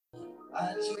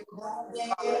But you have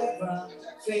never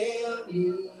failed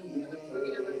me yet.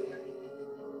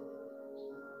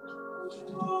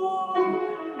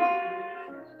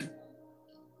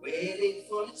 Waiting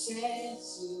for a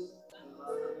chance to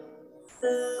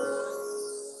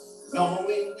come,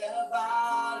 knowing the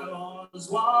battle's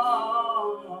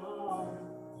won,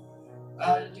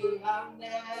 but you have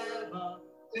never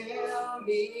failed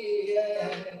me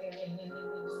yet.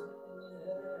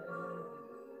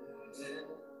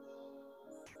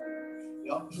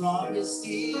 Your promise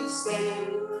still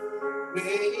stands.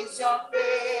 Great is your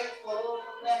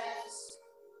faithfulness,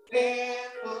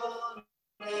 faithfulness.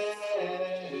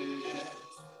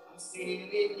 I'm still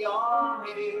in your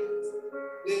hands.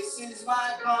 This is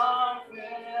my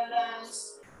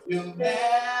confidence. You'll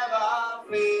never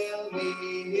fail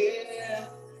me here.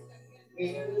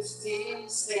 It still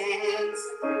stands.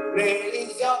 Great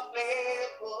is your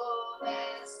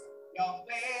faithfulness, your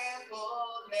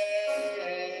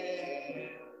faithfulness.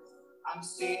 I'm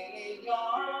still in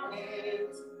your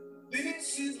hands.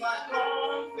 This is my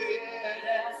confidence.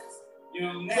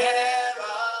 You'll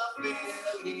never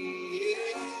fail me.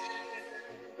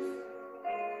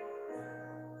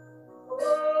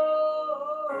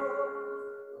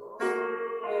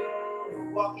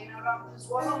 Walking around this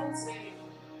world, saying,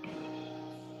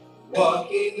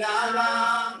 walking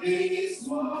around this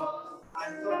world.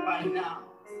 I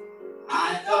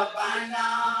thought by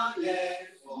now,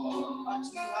 therefore,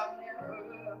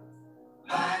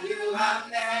 but you have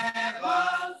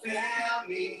never failed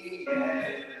me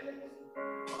yet.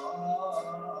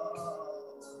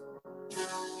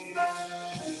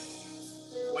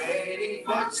 Waiting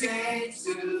for change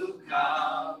to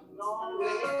come,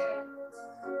 knowing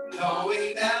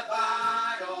that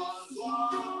battle's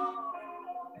won,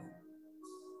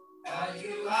 and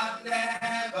you have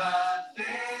never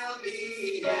failed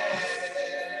me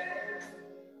yet.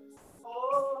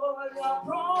 Oh, your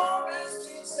promise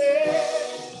still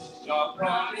stands. Your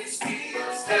promise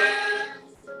still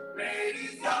stands. Great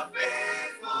is your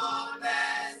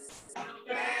faithfulness.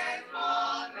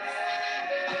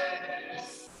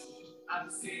 Faithfulness. I'm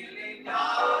still in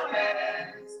your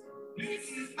hands. This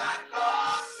is my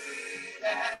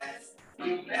confidence.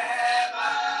 You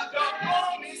never go.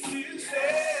 Promise still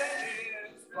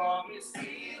stands. Promise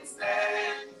still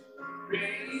stands.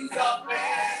 Great is your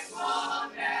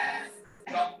faithfulness.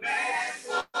 Your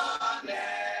faithfulness.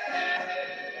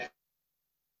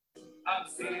 I'm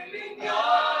still in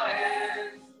your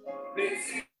hands. This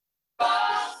is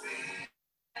confidence.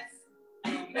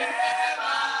 You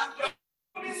never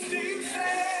promise to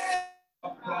say.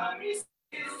 Promise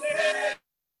to say.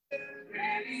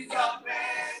 Great is your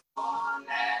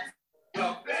faithfulness.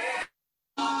 Your faithfulness.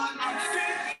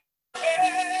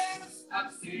 I'm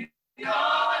still in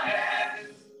your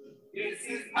hands. This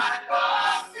is my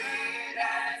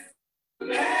confidence.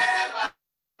 Never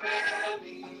fail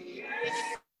me.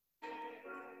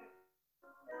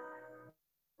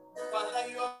 Father,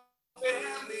 you are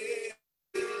family.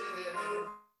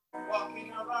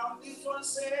 Walking around this one,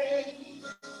 say,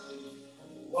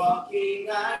 walking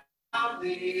around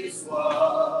this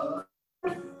world.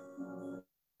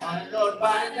 And Lord,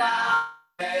 by now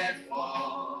and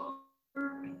fall.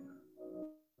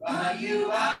 But you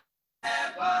have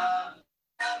never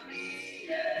failed me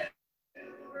yet.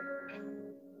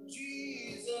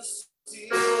 Jesus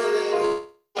still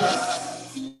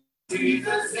is.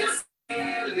 Jesus is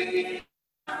still in.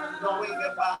 Knowing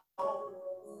the battle's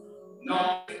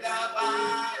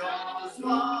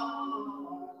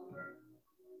won.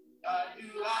 But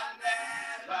you have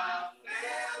never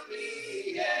failed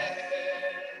me yet.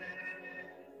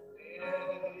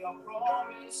 Your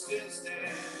promise still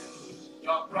stands.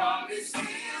 Your promise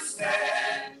still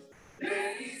stands.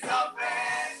 Great is your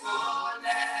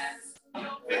faithfulness.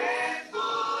 Your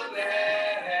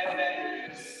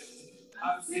faithfulness.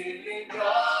 I'm still in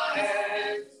your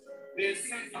hands. This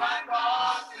is my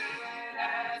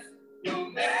confidence.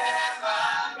 You'll never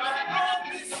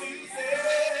promise to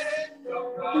say. Your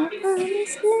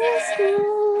promise still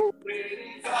stands. Great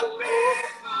is your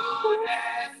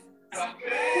faithfulness. Your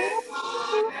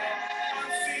faithfulness.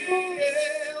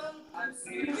 I'm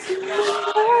still in your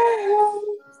hands.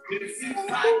 This is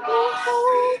my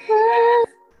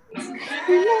confidence.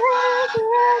 You'll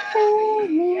never fail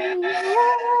me yet.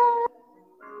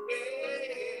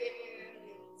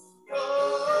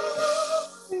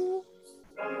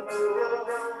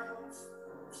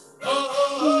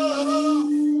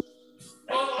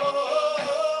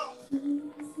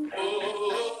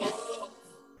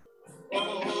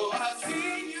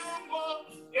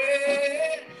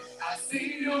 I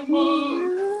see you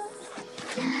move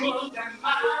than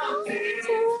mountains,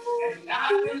 and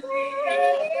I can I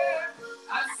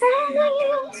see you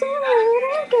do it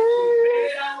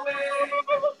again.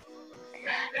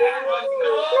 There was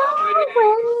no way,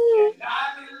 and I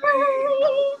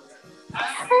believe. I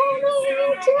see you do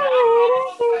it again.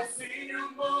 I see you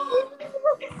move.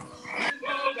 You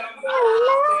move the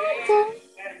mountain,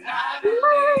 and I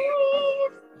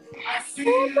believe. I see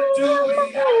you do it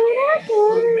again.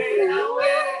 You made a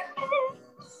way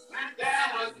when there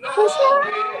was no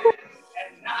way,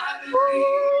 and I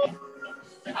believe.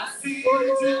 I see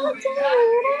you do it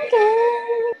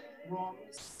again. Where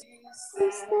is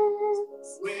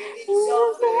your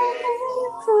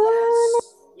faithfulness?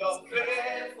 Your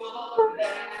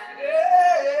faithfulness.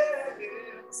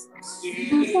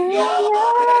 Still in your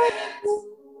hands.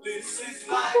 This is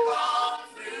my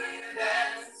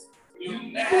confidence. You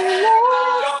never,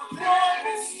 your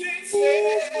promise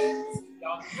stands.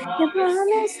 Your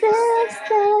promise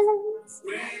stands.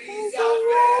 Where is your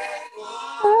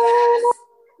faithfulness?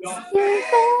 Your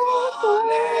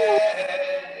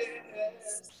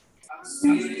faithfulness. I'm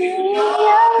still in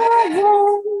your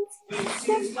hands. This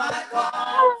is my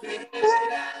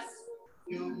confidence.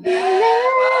 You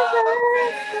never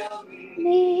fail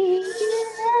me.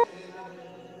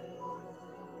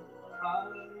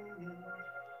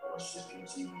 Worship you,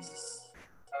 Jesus.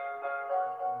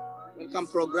 Welcome,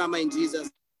 programmer, in Jesus'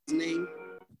 name.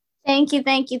 Thank you,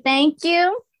 thank you, thank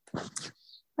you.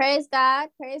 Praise God,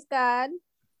 praise God.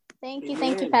 Thank you,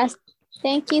 thank you, Pastor.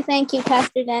 Thank you,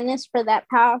 Pastor Dennis, for that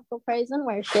powerful praise and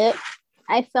worship.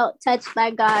 I felt touched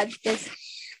by God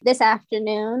this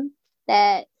afternoon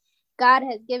that God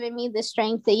has given me the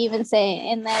strength to even say,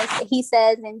 and that He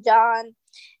says in John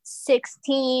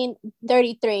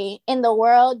 16:33, in the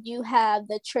world you have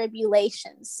the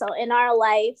tribulations. So in our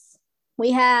life,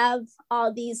 we have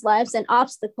all these lives and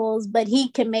obstacles, but He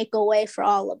can make a way for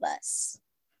all of us.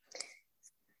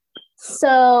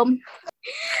 So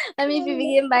let me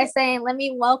begin by saying, let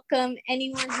me welcome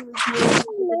anyone who is new to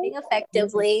Living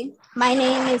Effectively. My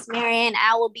name is Marianne.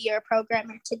 I will be your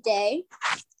programmer today.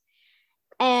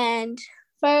 And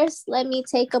first, let me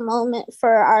take a moment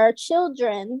for our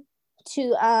children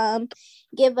to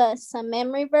give us some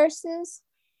memory verses,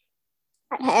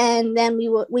 and then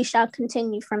we shall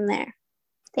continue from there.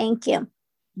 Thank you.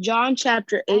 John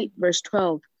chapter 8, verse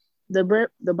 12. The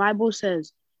Bible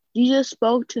says, Jesus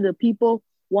spoke to the people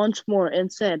once more and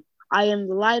said, I am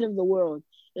the light of the world.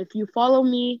 If you follow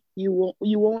me, you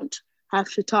won't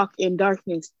have to talk in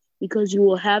darkness, because you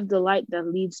will have the light that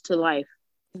leads to life.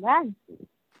 Amen.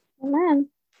 Amen.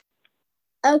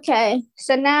 Okay,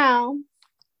 so now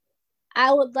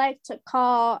I would like to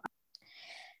call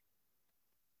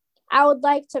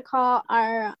our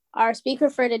speaker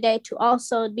for today to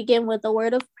also begin with a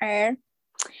word of prayer,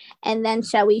 and then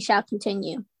we shall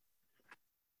continue.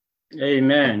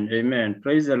 Amen. Amen.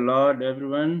 Praise the Lord,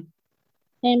 everyone.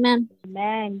 Amen.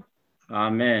 Amen.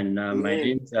 Amen. My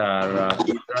names are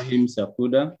Ibrahim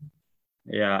Sakuda.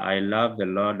 Yeah, I love the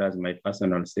Lord as my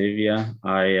personal savior.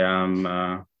 I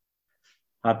am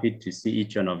happy to see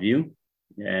each one of you.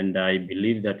 And I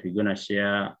believe that we're going to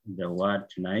share the word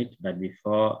tonight. But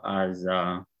before, as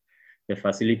the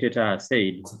facilitator has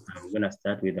said, I'm going to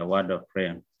start with a word of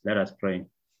prayer. Let us pray.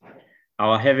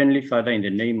 Our Heavenly Father, in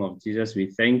the name of Jesus, we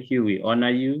thank you, we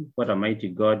honor you. What a mighty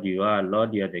God you are,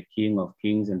 Lord. You are the King of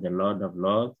kings and the Lord of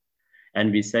lords.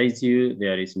 And besides you,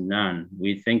 there is none.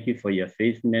 We thank you for your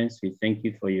faithfulness. We thank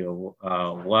you for your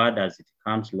word as it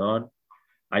comes, Lord.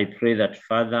 I pray that,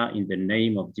 Father, in the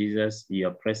name of Jesus,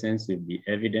 your presence will be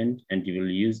evident, and you will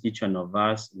use each one of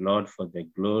us, Lord, for the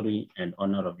glory and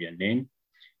honor of your name.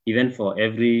 Even for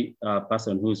every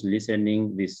person who's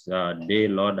listening this day,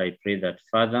 Lord, I pray that,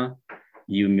 Father,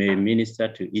 you may minister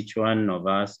to each one of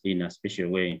us in a special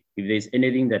way. If there's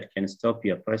anything that can stop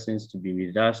your presence to be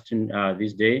with us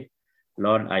this day,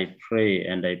 Lord, I pray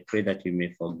that you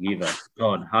may forgive us.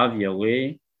 Lord, have your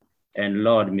way. And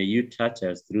Lord, may you touch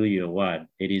us through your word.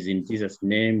 It is in Jesus'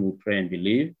 name we pray and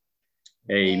believe.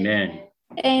 Amen.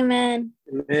 Amen.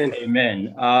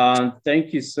 Amen.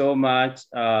 Thank you so much,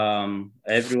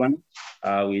 everyone.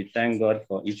 We thank God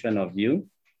for each one of you.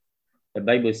 The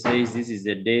Bible says this is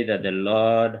the day that the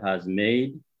Lord has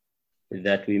made,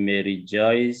 that we may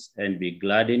rejoice and be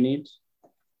glad in it.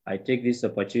 I take this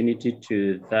opportunity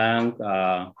to thank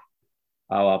our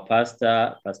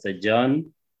pastor, Pastor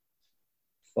John,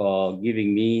 for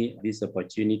giving me this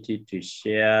opportunity to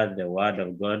share the word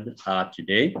of God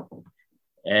today.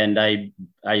 And I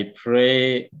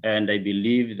pray and I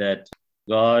believe that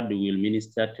God will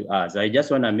minister to us. I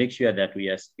just want to make sure that we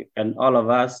are, and all of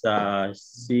us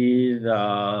see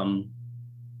the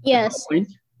yes. point?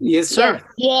 Yes, sir.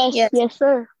 Yes,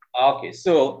 sir. Okay,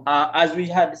 so as we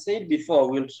had said before,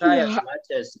 we'll try as much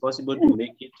as possible to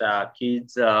make it a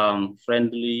kids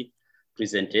friendly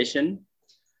presentation.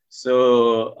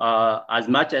 So as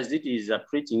much as it is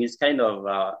preaching, it's kind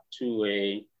of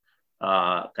two-way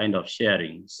kind of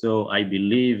sharing. So I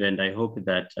believe and I hope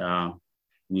that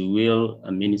we will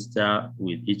minister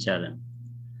with each other.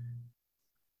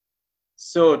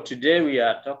 So today we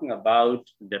are talking about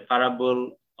the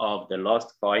parable of the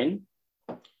lost coin.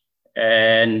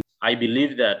 And I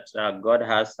believe that God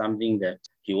has something that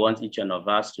he wants each one of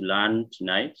us to learn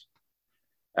tonight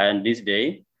and this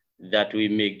day, that we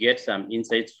may get some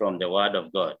insights from the word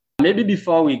of God. Maybe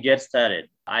before we get started,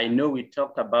 I know we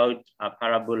talked about a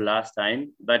parable last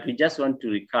time, but we just want to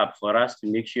recap for us to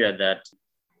make sure that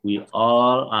we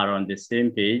all are on the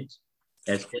same page,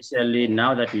 especially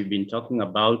now that we've been talking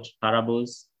about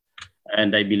parables.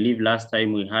 And I believe last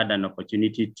time we had an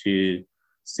opportunity to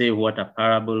say what a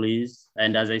parable is.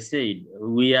 And as I said,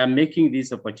 we are taking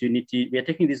this opportunity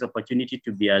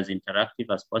to be as interactive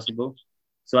as possible.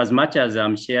 So as much as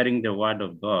I'm sharing the word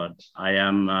of God, I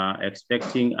am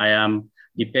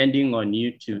depending on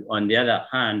you to, on the other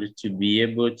hand, to be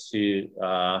able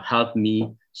to help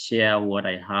me share what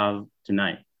I have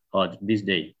tonight or this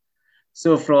day.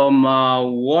 So from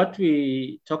what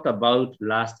we talked about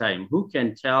last time, who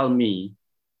can tell me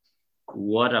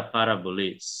what a parable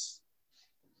is?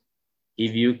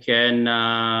 If you can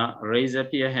raise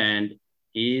up your hand,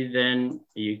 Ethan,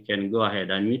 you can go ahead,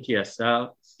 unmute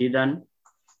yourself. Ethan?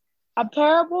 A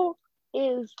parable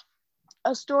is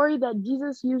a story that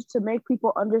Jesus used to make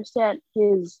people understand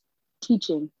his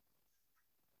teaching.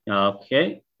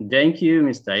 Okay, thank you,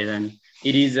 Mr. Ethan.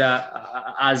 It is,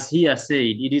 as he has said,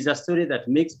 it is a story that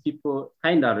makes people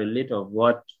kind of relate of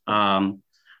what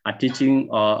a teaching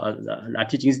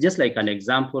is, just like an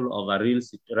example of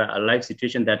a life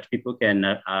situation that people can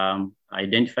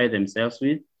identify themselves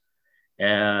with.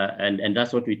 And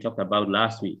that's what we talked about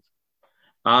last week.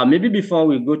 Maybe before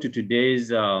we go to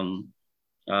today's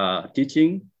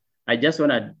teaching, I just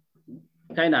want to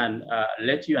kind of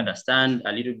let you understand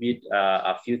a little bit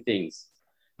a few things.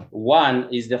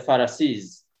 One is the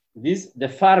Pharisees. The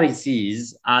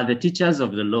Pharisees are the teachers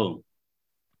of the law.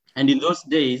 And in those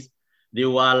days, they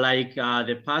were like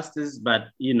the pastors, but,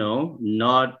 you know,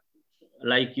 not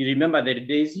like, you remember the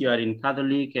days you are in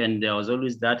Catholic and there was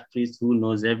always that priest who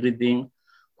knows everything,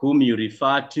 whom you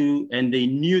refer to, and they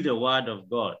knew the word of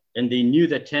God and they knew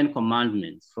the 10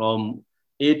 commandments from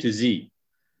A to Z.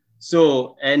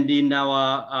 So, and in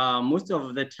our, most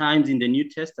of the times in the New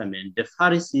Testament, the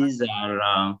Pharisees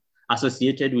are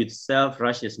associated with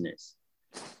self-righteousness.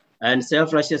 And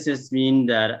self-righteousness means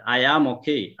that I am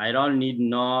okay. I don't need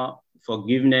no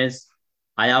forgiveness.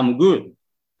 I am good,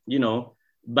 you know.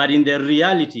 But in the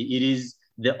reality, it is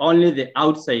only the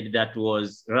outside that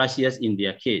was righteous in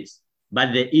their case,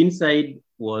 but the inside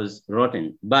was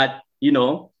rotten. But, you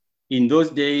know, in those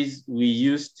days, they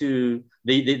used to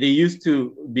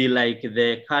be like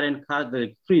the current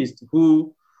Catholic priest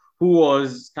who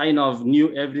was kind of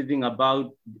knew everything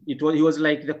about it. He was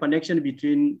like the connection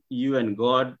between you and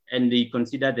God, and they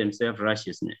consider themselves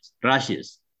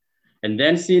righteous. And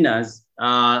then sinners,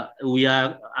 a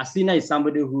sinner is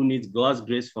somebody who needs God's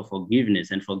grace for forgiveness.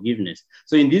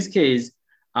 So in this case,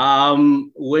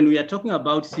 when we are talking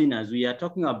about sinners, we are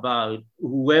talking about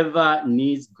whoever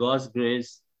needs God's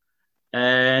grace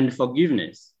and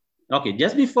forgiveness. Okay,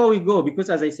 just before we go, because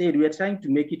as I said, we are trying to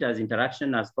make it as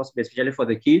interaction as possible, especially for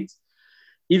the kids.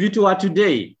 If it were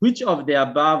today, which of the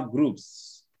above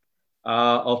groups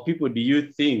of people do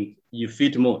you think you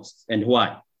fit most and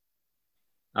why?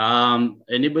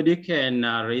 Anybody can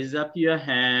raise up your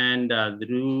hand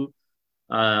through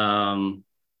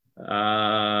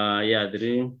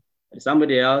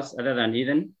somebody else other than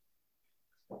Ethan.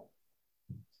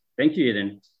 Thank you,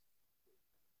 Ethan.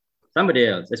 Somebody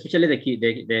else, especially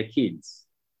the kids.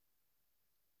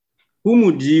 Whom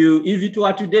would you, if it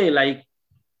were today, like,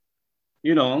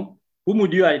 you know, whom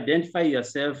would you identify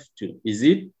yourself to?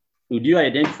 Would you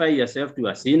identify yourself to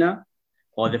a sinner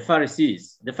or the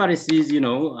Pharisees? The Pharisees, you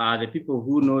know, are the people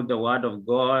who know the word of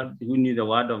God, who knew the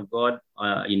word of God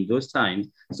in those times.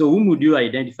 So whom would you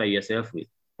identify yourself with?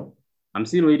 I'm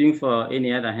still waiting for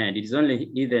any other hand. It is only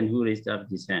Ethan who raised up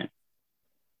his hand.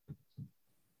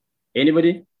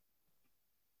 Anybody?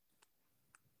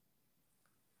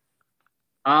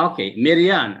 Okay,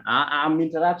 Marianne, I'm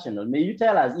interactional. May you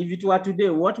tell us, if it were today,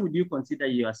 what would you consider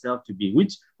yourself to be?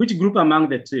 Which group among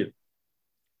the two?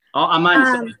 Oh,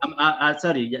 Amani,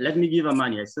 sorry, let me give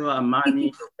Amani. I saw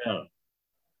Amani.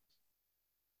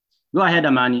 Go ahead,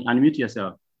 Amani, unmute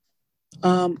yourself.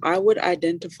 I would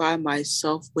identify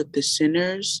myself with the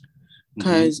sinners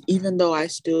Because even though I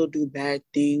still do bad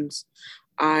things,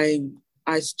 I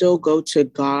still go to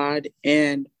God,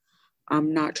 and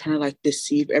I'm not trying to like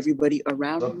deceive everybody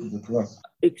around me,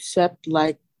 except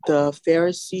like the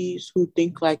Pharisees who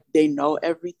think like they know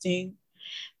everything,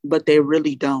 but they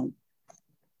really don't.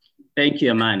 Thank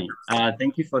you, Amani.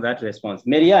 Thank you for that response.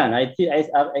 Marianne, I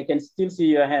can still see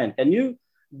your hand. Can you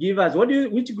give us,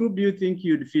 which group do you think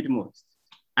you'd fit most?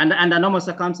 And under normal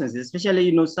circumstances,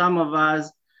 especially, some of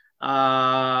us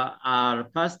are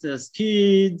pastors'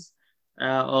 kids,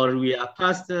 or we are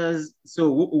pastors.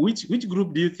 So which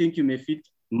group do you think you may fit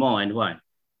more, and why?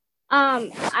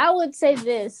 I would say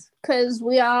this, because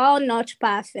we are all not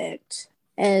perfect,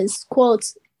 as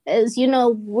quotes, as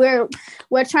we're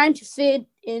trying to fit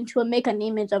into a make an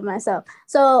image of myself.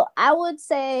 So I would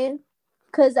say,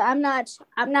 because I'm not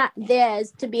there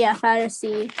as to be a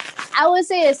Pharisee, I would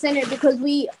say a sinner, because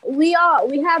we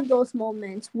have those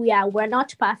moments. We're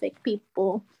not perfect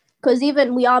people, because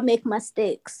even we all make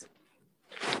mistakes.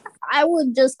 I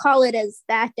would just call it as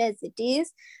it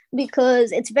is,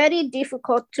 because it's very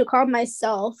difficult to call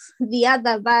myself the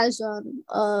other version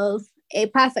of a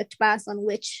perfect person,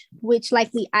 which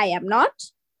likely I am not.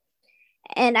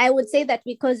 And I would say that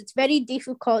because it's very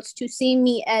difficult to see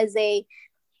me as I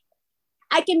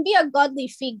can be a godly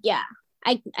figure.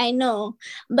 I know,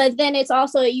 but then it's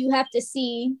also, you have to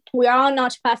see, we are all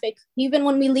not perfect. Even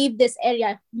when we leave this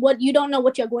area, you don't know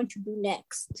what you're going to do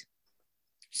next.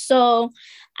 So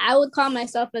I would call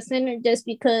myself a sinner, just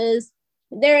because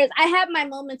I have my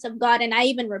moments of God, and I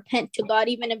even repent to God.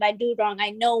 Even if I do wrong,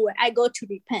 I know where I go to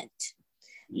repent,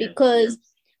 because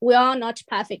we're all not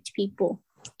perfect people.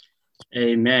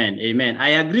 Amen. Amen. I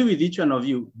agree with each one of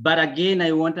you. But again,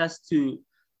 I want us to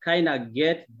kind of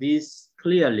get this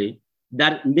clearly,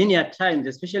 that many a times,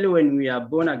 especially when we are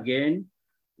born again,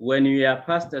 when we are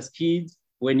pastors' kids,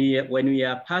 when we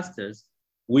are pastors,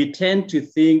 we tend to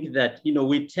think that,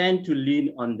 we tend to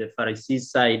lean on the Pharisee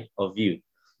side of you.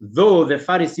 Though the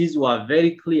Pharisees were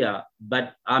very clear,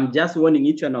 but I'm just warning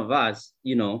each one of us,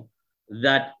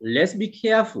 that let's be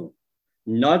careful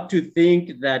not to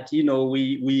think that,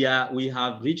 we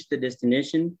have reached the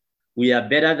destination. We are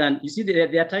better than, you see, there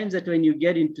are times that when you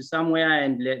get into somewhere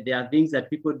and there are things that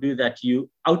people do that you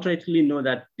outrightly know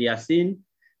that they are sin,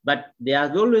 but there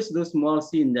are always those small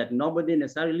sins that nobody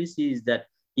necessarily sees, that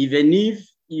even if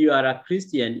you are a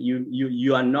Christian,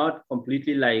 you are not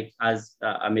completely like, as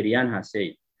Marianne has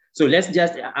said. So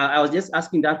I was just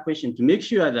asking that question to make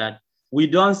sure that we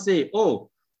don't say,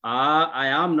 I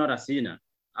am not a sinner.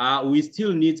 We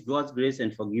still need God's grace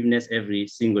and forgiveness every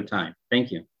single time.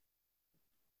 Thank you.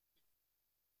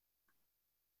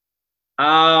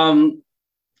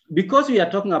 Because we are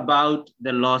talking about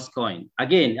the lost coin,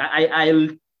 again, I'll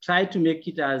try to make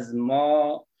it as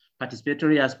more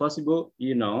participatory as possible,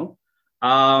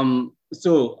 have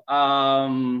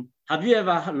you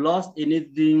ever lost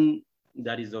anything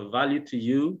that is of value to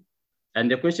you?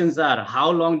 And the questions are, how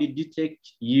long did it take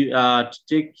you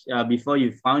before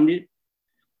you found it?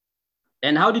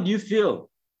 And how did you feel?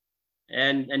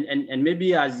 And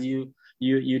maybe as you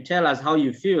tell us how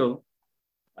you feel,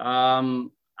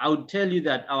 I would tell you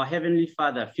that our Heavenly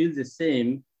Father feels the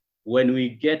same when we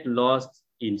get lost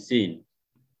in sin.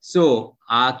 So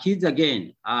our kids,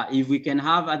 again, if we can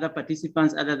have other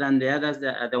participants other than the others,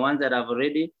 the ones that have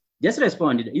already, just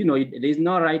respond. There's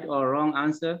no right or wrong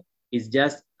answer. It's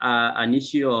just an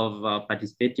issue of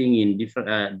participating in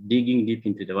different, digging deep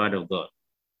into the Word of God.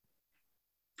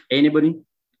 Anybody?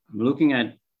 I'm looking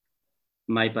at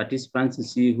my participants to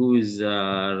see who is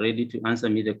ready to answer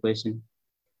me the question.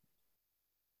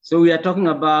 So we are talking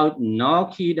about no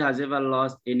kid has ever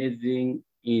lost anything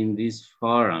in this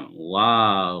forum.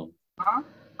 Wow.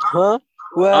 Huh?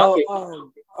 Well,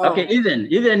 okay. Ethan,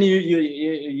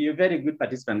 you're a very good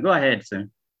participant. Go ahead, sir.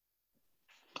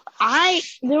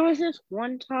 There was this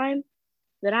one time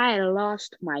that I had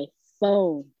lost my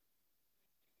phone,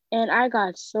 and I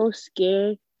got so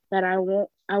scared that I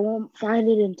won't find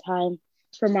it in time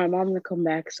for my mom to come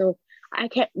back. So I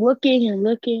kept looking and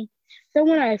looking. Then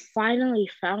when I finally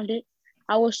found it,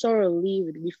 I was so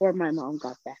relieved before my mom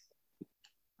got back.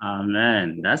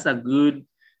 Amen. That's a good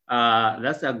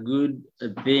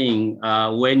thing.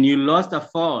 When you lost a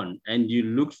phone and you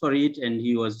looked for it and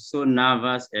he was so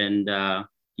nervous and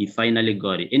he finally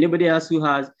got it. Anybody else who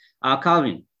has?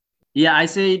 Calvin. Yeah, I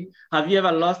said, have you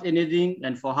ever lost anything,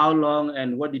 and for how long,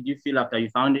 and what did you feel after you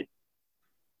found it?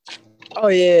 Oh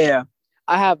yeah.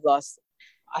 I have lost.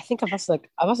 I think I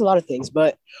lost a lot of things,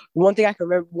 but one thing I can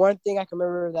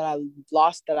remember that I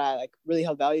lost that I really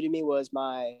held value to me was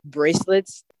my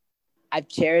bracelets. I've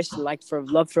cherished and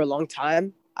loved for a long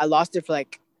time. I lost it for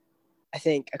I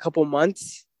think, a couple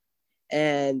months.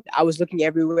 And I was looking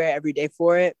everywhere, every day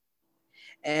for it.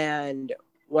 And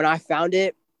when I found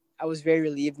it, I was very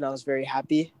relieved and I was very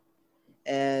happy.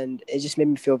 And it just made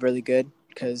me feel really good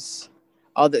because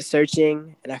all the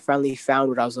searching and I finally found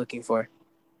what I was looking for.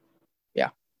 Yeah.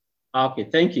 Okay,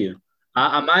 thank you.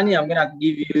 Amani, I'm gonna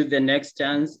give you the next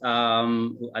chance. There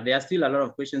are still a lot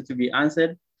of questions to be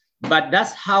answered, but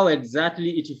that's how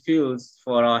exactly it feels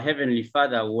for our Heavenly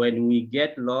Father when we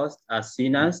get lost as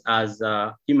sinners, as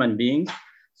human beings.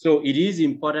 So it is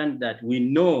important that we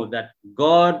know that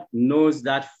God knows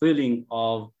that feeling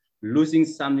of losing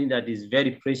something that is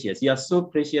very precious. You are so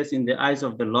precious in the eyes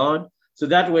of the Lord, so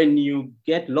that when you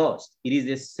get lost, it is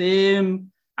the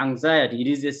same anxiety, it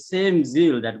is the same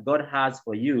zeal that God has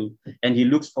for you, and He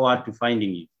looks forward to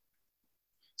finding you.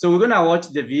 So we're gonna watch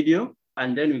the video,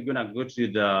 and then we're gonna go to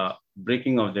the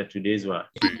breaking of the today's word.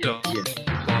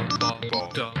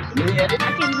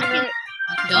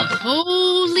 The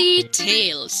Holy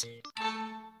Tales.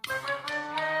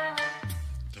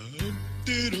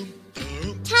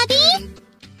 Tubby?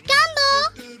 Gumbo?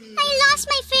 I lost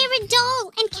my favorite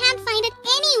doll and can't find it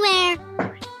anywhere.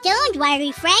 Don't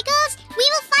worry, Freckles. We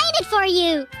will find it for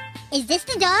you. Is this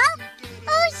the doll?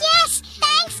 Oh, yes.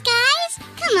 Thanks, guys.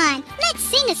 Come on, let's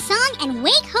sing a song and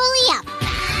wake Holy up.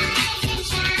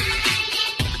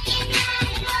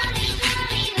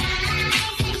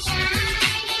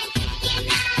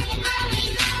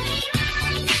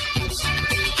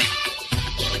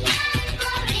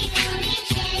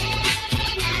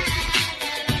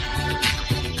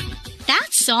 That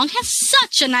song has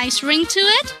such a nice ring to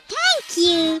it. Thank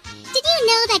you. Did you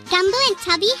know that Gumbo and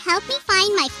Tubby helped me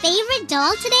find my favorite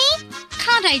doll today?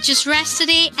 Can't I just rest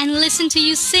today and listen to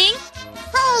you sing?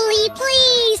 Holy,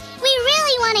 please. We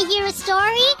really want to hear a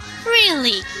story.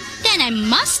 Really? Then I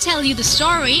must tell you the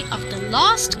story of the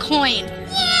lost coin.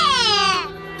 Yeah!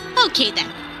 Okay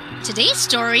then. Today's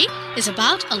story is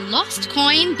about a lost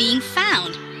coin being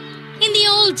found. In the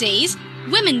old days,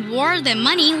 women wore their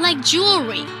money like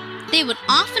jewelry. They would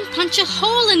often punch a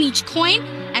hole in each coin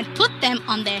and put them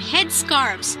on their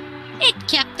headscarves. It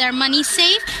kept their money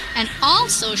safe and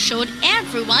also showed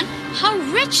everyone how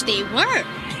rich they were.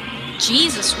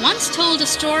 Jesus once told a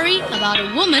story about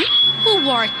a woman who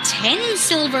wore 10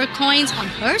 silver coins on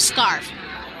her scarf.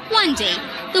 One day,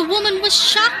 the woman was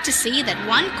shocked to see that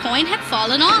one coin had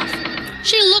fallen off.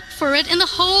 She looked for it in the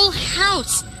whole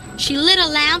house. She lit a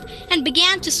lamp and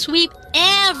began to sweep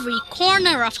every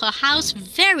corner of her house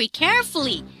very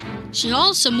carefully. She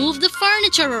also moved the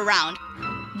furniture around.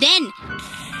 Then,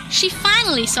 she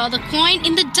finally saw the coin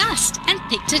in the dust and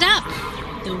picked it up.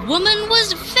 The woman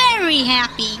was very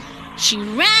happy. She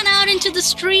ran out into the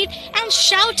street and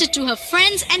shouted to her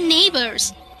friends and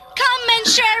neighbors, "Come and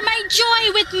share my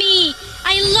joy with me!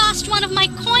 I lost one of my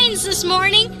coins this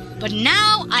morning, but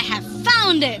now I have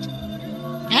found it."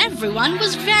 Everyone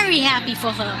was very happy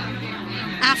for her.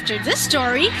 After this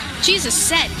story, Jesus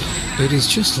said, "It is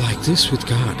just like this with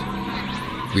God.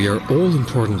 We are all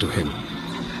important to Him.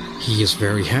 He is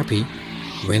very happy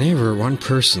whenever one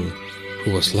person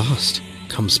who was lost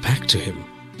comes back to Him."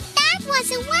 That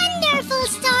was a wonderful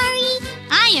story.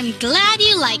 I am glad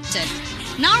you liked it.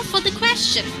 Now for the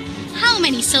question. How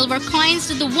many silver coins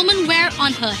did the woman wear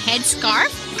on her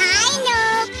headscarf? I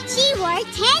know. She wore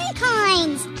 10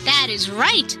 coins. That is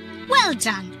right. Well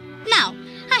done. Now,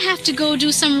 I have to go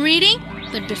do some reading,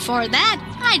 but before that,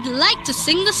 I'd like to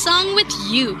sing the song with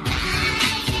you.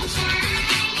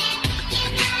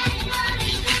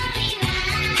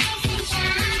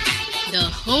 The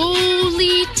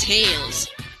Holy Tales.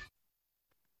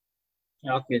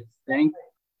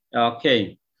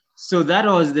 Okay. So that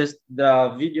was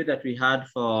the video that we had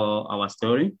for our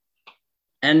story.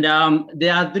 And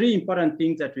there are three important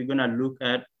things that we're gonna look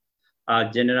at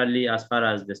generally as far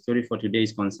as the story for today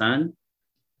is concerned.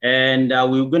 And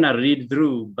we're gonna read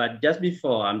through, but just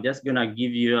before, I'm just gonna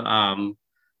give you,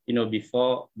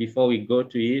 before we go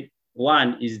to it,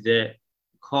 one is the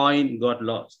coin got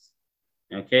lost,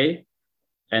 okay?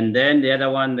 And then the other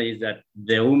one is that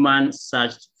the woman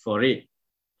searched for it.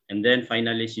 And then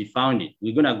finally she found it.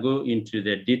 We're gonna go into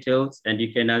the details, and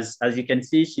you can, as you can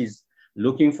see, she's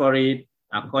looking for it,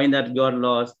 a coin that got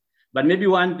lost. But maybe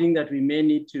one thing that we may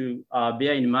need to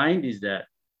bear in mind is that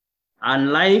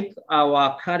unlike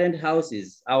our current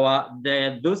houses,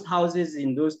 those houses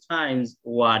in those times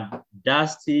were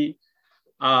dusty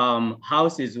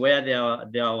houses where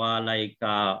there were like,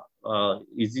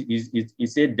 you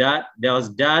said dirt, there was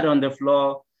dirt on the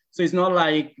floor. So it's not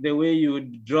like the way you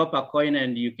would drop a coin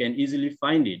and you can easily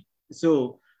find it.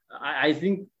 So I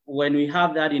think when we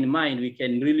have that in mind, we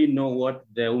can really know what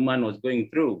the woman was going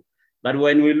through. But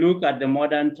when we look at the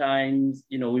modern times,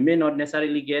 we may not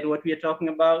necessarily get what we are talking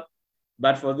about.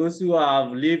 But for those who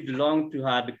have lived long to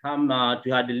had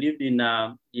lived in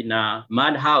a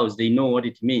mad house, they know what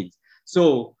it means.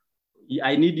 So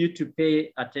I need you to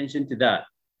pay attention to that.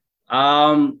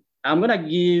 I'm gonna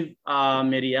give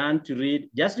Marianne to read.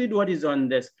 Just read what is on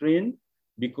the screen,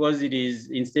 because it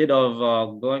is, instead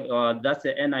of that's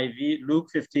the NIV, Luke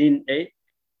 15:8.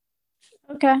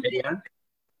 Okay.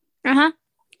 Marianne?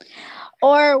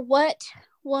 Or what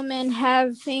woman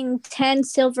having 10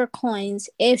 silver coins,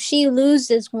 if she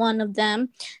loses one of them,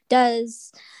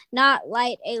 does not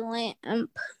light a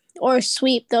lamp or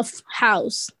sweep the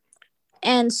house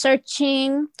and search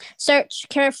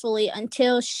carefully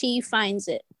until she finds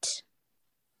it?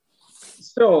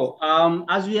 So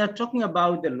as we are talking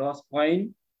about the lost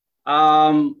coin,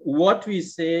 what we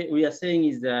are saying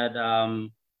is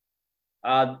that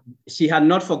she had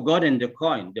not forgotten the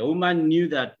coin. The woman knew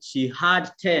that she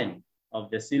had 10 of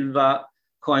the silver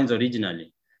coins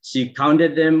originally. She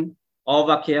counted them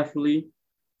over carefully,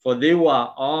 for they were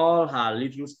all her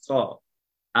little store.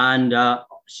 And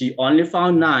she only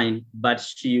found 9, but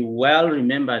she well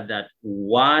remembered that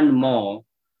one more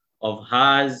of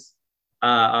hers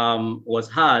was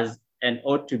hers and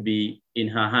ought to be in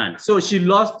her hand. So she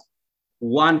lost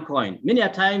one coin. Many a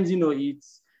times,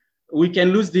 we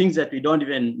can lose things that we don't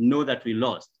even know that we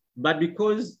lost. But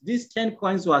because these 10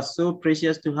 coins were so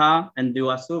precious to her and they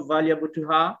were so valuable to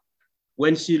her,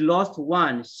 when she lost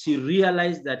one, she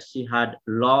realized that she had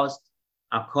lost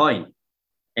a coin,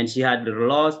 and she had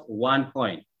lost one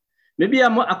coin. Maybe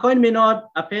a coin may not,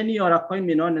 a penny or a coin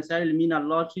may not necessarily mean a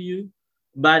lot to you,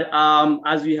 but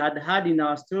as we had heard in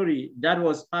our story, that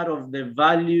was part of the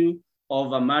value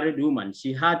of a married woman.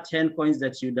 She had 10 coins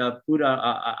that she would have put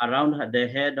around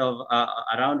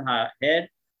her head.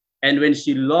 And when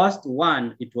she lost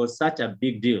one, it was such a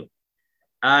big deal.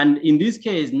 And in this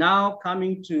case, now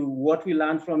coming to what we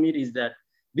learned from it is that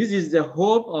this is the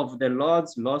hope of the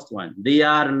Lord's lost one. They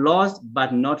are lost,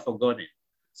 but not forgotten.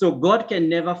 So God can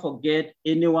never forget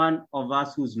any one of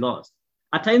us who's lost.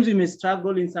 At times we may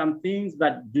struggle in some things,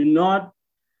 but do not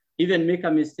even make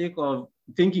a mistake of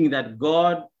thinking that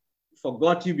God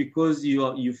forgot you because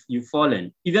you've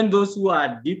fallen. Even those who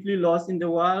are deeply lost in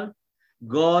the world,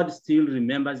 God still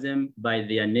remembers them by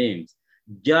their names.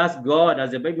 Just God,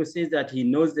 as the Bible says that he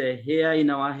knows the hair in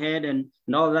our head and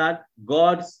all that,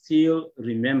 God still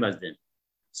remembers them.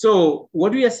 So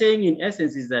what we are saying in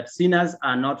essence is that sinners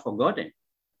are not forgotten.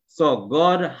 So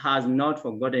God has not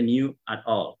forgotten you at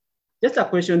all. Just a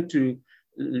question to,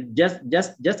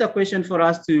 just a question for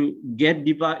us to get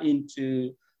deeper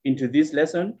into this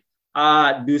lesson.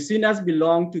 Do sinners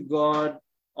belong to God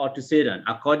or to Satan,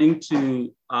 according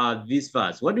to this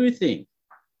verse? What do you think?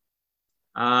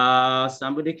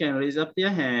 Somebody can raise up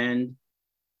their hand.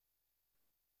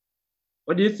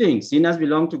 What do you think? Sinners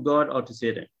belong to God or to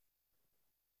Satan?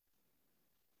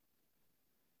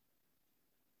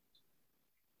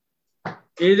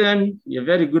 Aidan, you're a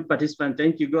very good participant.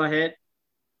 Thank you. Go ahead.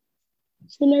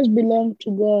 Sinners belong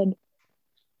to God.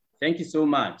 Thank you so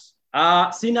much.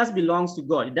 Sinners belongs to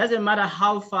God. It doesn't matter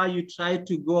how far you try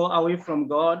to go away from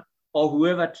God, or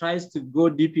whoever tries to go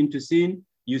deep into sin,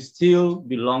 you still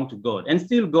belong to God, and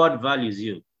still God values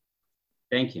you.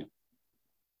 Thank you.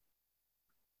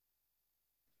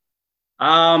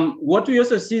 What we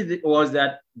also see was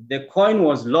that the coin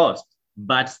was lost,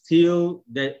 but still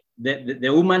the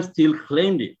woman still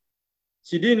claimed it.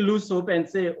 She didn't lose hope and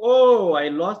say, oh, I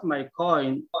lost my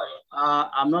coin.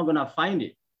 I'm not gonna find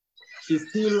it. She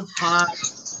still had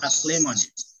a claim on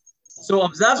it. So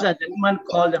observe that the woman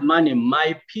called the money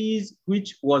my piece,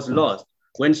 which was lost.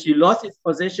 When she lost its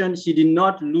possession, she did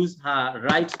not lose her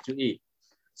right to it.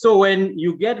 So when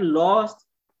you get lost,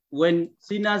 when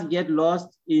sinners get lost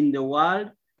in the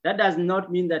world, that does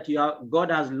not mean that God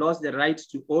has lost the right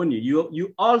to own you.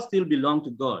 You all still belong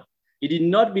to God. It did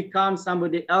not become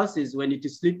somebody else's when it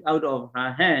slipped out of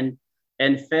her hand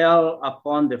and fell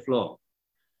upon the floor.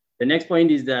 The next point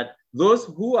is that those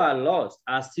who are lost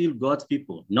are still God's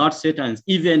people, not Satan's,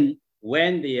 even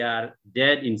when they are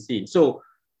dead in sin. So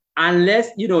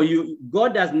unless,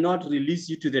 God does not release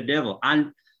you to the devil.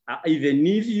 And even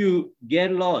if you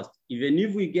get lost, even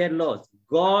if we get lost,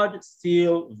 God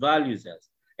still values us.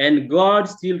 And God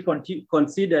still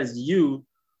considers you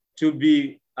to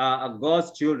be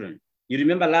God's children. You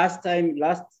remember last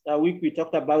week we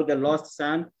talked about the lost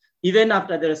son. Even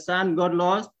after the son got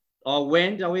lost or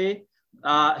went away,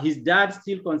 his dad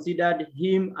still considered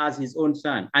him as his own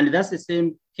son. And that's the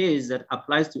same case that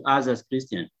applies to us as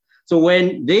Christians. So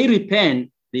when they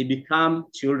repent, they become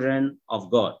children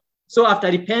of God. So after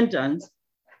repentance,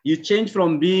 You change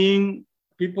from being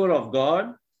people of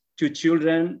God to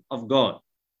children of God.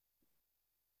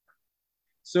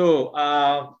 So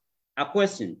a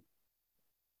question.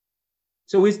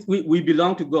 So we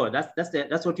belong to God.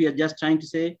 That's what we are just trying to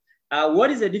say.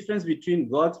 What is the difference between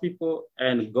God's people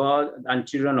and God and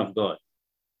children of God?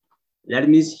 Let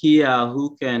me hear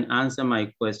who can answer my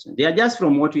question. They are just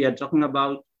from what we are talking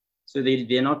about, so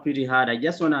they're not pretty hard. I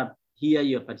just want to hear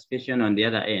your participation on the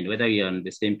other end, whether you're on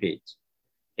the same page.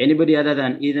 Anybody other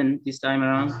than Eden this time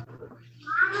around?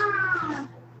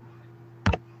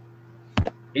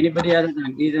 Anybody other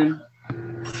than Eden?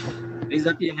 Raise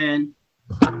up your hand.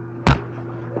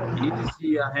 I need to see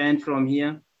your hand from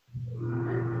here.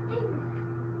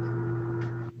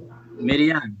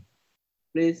 Marianne,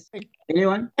 please.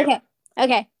 Anyone? Okay. Go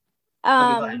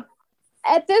ahead.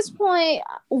 At this point,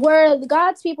 where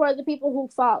God's people are the people who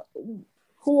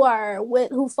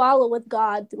follow with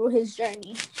God through his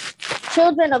journey.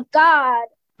 Children of God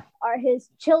are his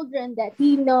children that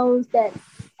he knows that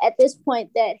at this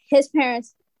point that his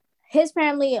parents, his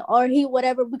family, or he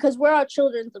whatever, because we're all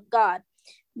children of God.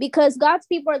 Because God's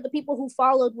people are the people who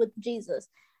followed with Jesus.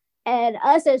 And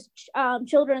us as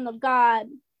children of God,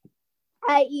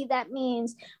 i.e. that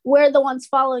means we're the ones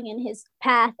following in his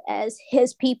path as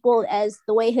his people, as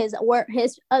the way his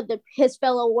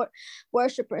fellow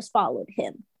worshipers followed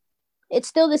him. It's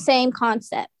still the same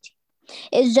concept.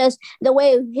 It's just the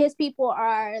way his people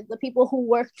are the people who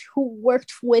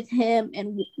worked with him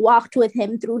and walked with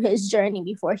him through his journey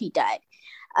before he died.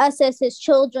 Us as his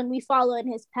children, we follow in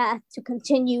his path to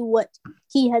continue what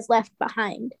he has left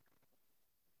behind.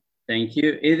 Thank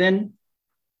you. Eden,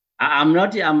 I'm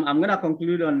going to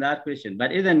conclude on that question,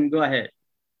 but Eden, go ahead.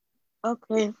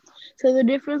 Okay. So the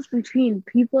difference between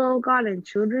people of God and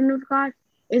children of God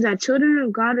is that children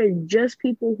of God are just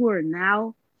people who are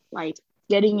now like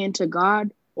getting into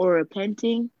God or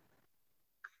repenting.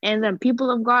 And then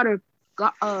people of God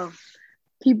are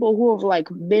people who have like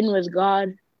been with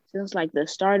God since like the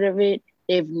start of it.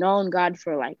 They've known God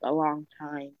for like a long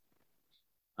time.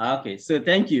 Okay, so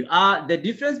thank you. The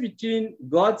difference between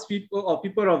God's people or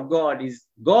people of God is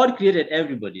God created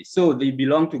everybody, so they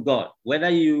belong to God. Whether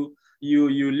you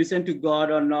listen to God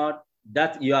or not,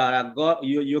 that you are a God,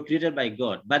 you're created by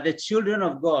God. But the children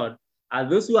of God are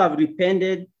those who have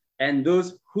repented and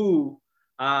those who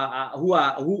are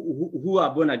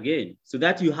born again, so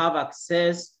that you have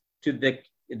access to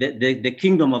the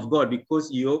kingdom of God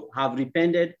because you have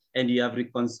repented and you have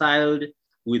reconciled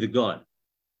with God.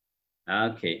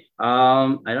 Okay.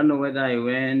 I don't know whether I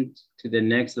went to the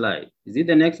next slide. Is it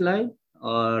the next slide?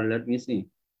 Or let me see.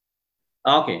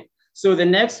 Okay. So the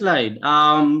next slide.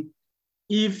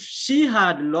 If she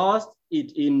had lost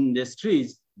it in the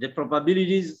streets, the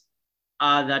probabilities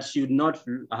are that she would not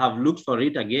have looked for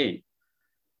it again.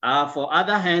 For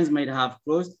other hands might have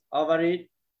crossed over it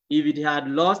if it had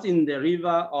lost in the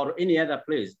river or any other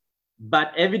place.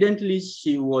 But evidently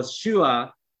she was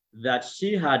sure that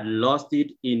she had lost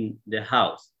it in the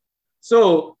house.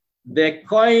 So the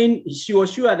coin, she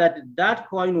was sure that that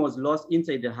coin was lost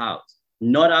inside the house,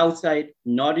 not outside,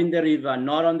 not in the river,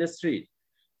 not on the street.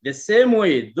 The same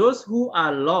way, those who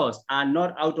are lost are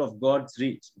not out of God's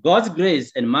reach. God's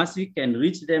grace and mercy can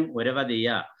reach them wherever they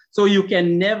are. So you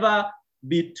can never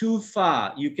be too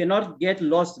far. You cannot get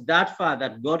lost that far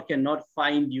that God cannot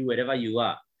find you wherever you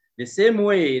are. The same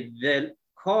way, the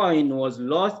coin was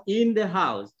lost in the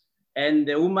house, and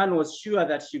the woman was sure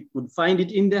that she could find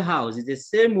it in the house. It's the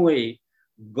same way,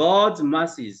 God's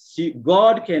mercies,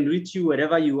 God can reach you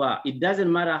wherever you are. It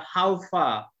doesn't matter how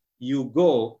far you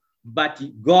go, but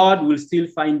God will still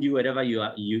find you wherever you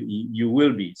are. You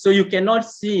will be. So you cannot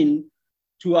sin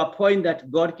to a point that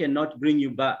God cannot bring you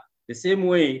back. The same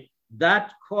way,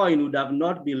 that coin would have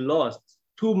not been lost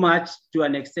too much to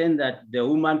an extent that the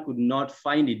woman could not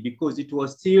find it because it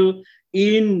was still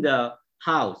in the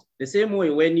house. The same way,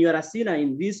 when you are a sinner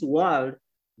in this world,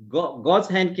 God's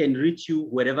hand can reach you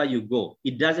wherever you go.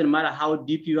 It doesn't matter how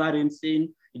deep you are in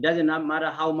sin. It doesn't matter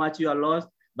how much you are lost,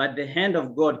 but the hand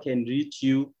of God can reach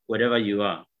you wherever you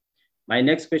are. My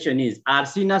next question is, are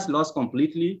sinners lost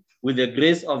completely? Will the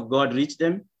grace of God reach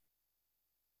them?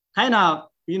 Kind of,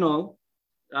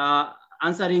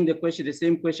 answering the question, the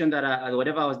same question that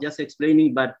whatever I was just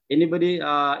explaining, but anybody,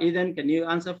 Ethan, can you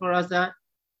answer for us that?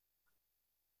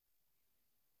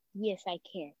 Yes, I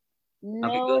can.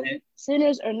 Okay, go ahead.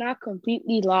 Sinners are not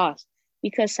completely lost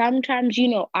because sometimes,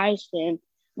 I sin.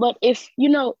 But if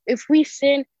we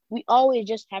sin, we always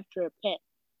just have to repent.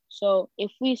 So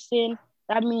if we sin,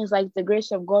 that means like the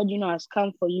grace of God, has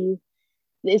come for you.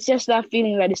 It's just that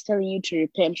feeling that is telling you to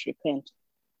repent.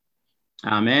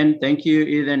 Amen. Thank you,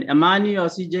 Ethan. Amani or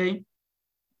CJ?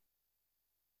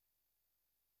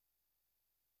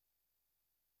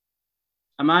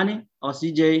 Amani or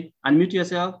CJ, unmute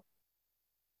yourself.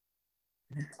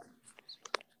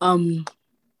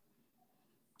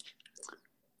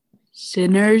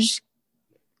 Sinners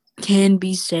can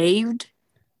be saved.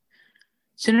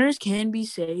 Sinners can be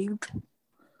saved.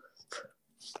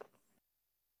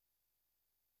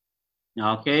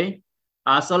 Okay.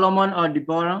 Solomon or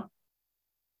Deborah?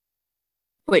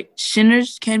 Wait,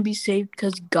 sinners can be saved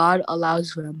because God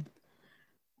allows them.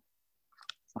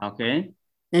 Okay.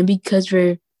 And because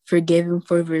we're forgiven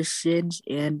for their sins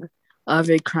and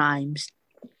other crimes.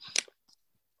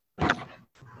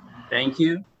 Thank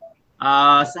you.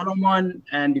 Solomon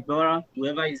and Deborah,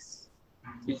 whoever is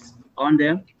on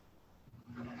there.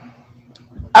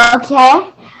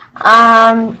 Okay.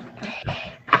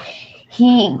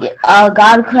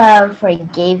 God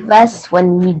forgave us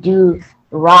when we do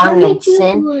wrong and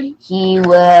sin.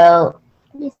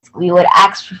 We would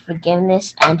ask for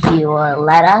forgiveness and He will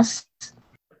let us.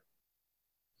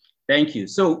 Thank you.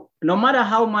 So no matter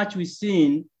how much we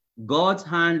sin, God's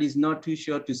hand is not too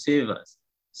short to save us.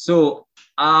 So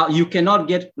you cannot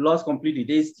get lost completely.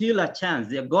 There's still a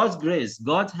chance. God's grace,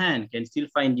 God's hand can still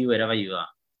find you wherever you are.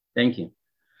 Thank you.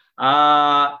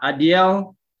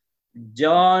 Adiel,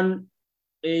 John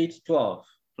 8:12,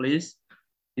 please.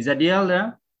 Is Adiel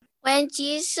there? When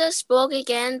Jesus spoke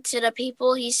again to the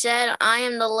people, he said, I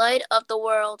am the light of the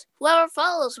world. Whoever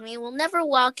follows me will never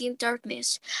walk in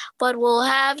darkness, but will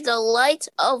have the light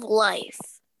of life.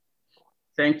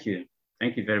 Thank you.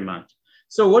 Thank you very much.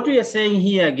 So what we are saying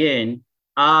here again,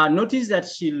 notice that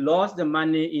she lost the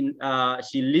money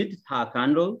she lit her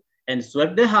candle and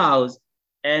swept the house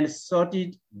and sought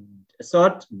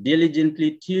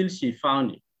diligently till she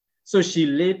found it. So she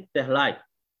lit the light.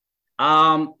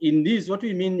 In this, what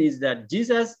we mean is that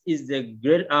Jesus is the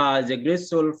great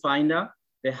soul finder.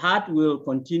 The heart will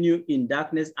continue in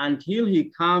darkness until he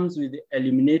comes with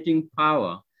illuminating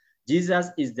power. Jesus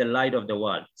is the light of the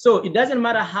world. So it doesn't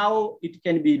matter how it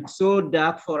can be so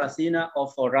dark for a sinner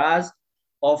or for us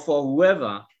or for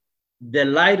whoever, the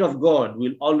light of God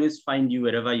will always find you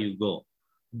wherever you go.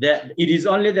 It is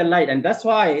only the light. And that's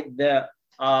why the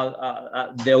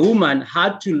woman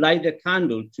had to light the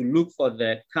candle to look for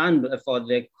the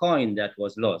coin that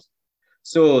was lost.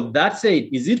 So that's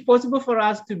it. Is it possible for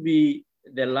us to be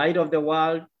the light of the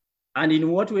world? And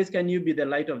in what ways can you be the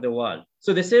light of the world?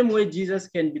 So the same way Jesus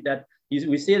can be that,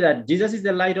 we say that Jesus is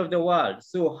the light of the world.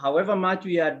 So however much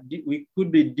we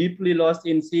could be deeply lost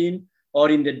in sin or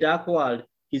in the dark world,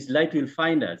 his light will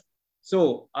find us.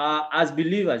 So as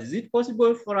believers, is it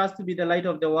possible for us to be the light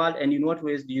of the world? And in what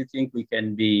ways do you think we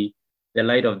can be the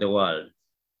light of the world?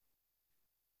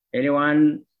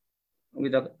 Anyone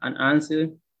with an answer?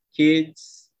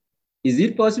 Kids, is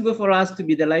it possible for us to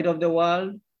be the light of the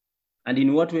world? And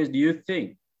in what ways do you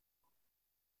think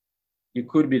you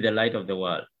could be the light of the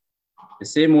world? The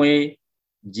same way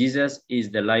Jesus is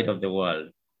the light of the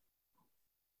world.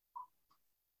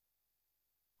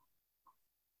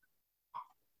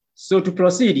 So to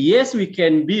proceed, yes, we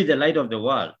can be the light of the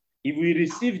world. If we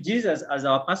receive Jesus as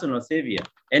our personal savior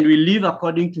and we live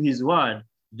according to his word,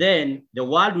 then the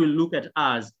world will look at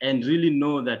us and really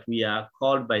know that we are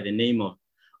called by the name of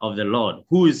the Lord,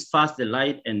 who is first the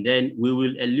light, and then we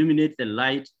will illuminate the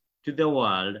light to the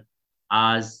world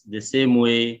as the same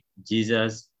way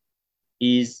Jesus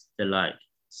is the light.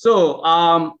 So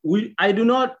I do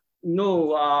not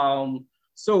know.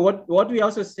 So what we're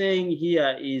also saying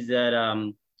here is that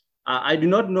I do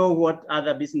not know what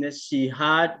other business she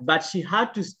had, but she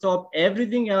had to stop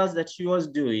everything else that she was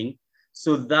doing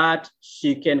so that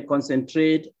she can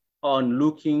concentrate on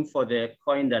looking for the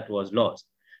coin that was lost.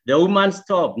 The woman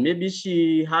stopped. Maybe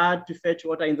she had to fetch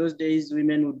water. In those days,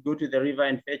 women would go to the river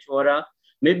and fetch water.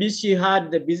 Maybe she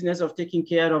had the business of taking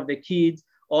care of the kids,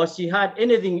 or she had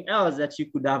anything else that she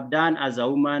could have done as a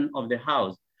woman of the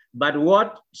house. But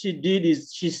what she did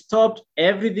is she stopped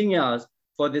everything else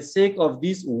for the sake of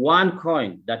this one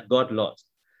coin that got lost.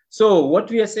 So what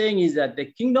we are saying is that the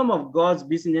kingdom of God's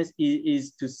business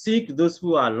is to seek those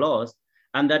who are lost,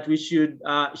 and that we should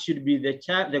be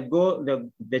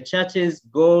the church's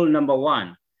goal number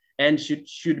one, and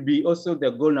should be also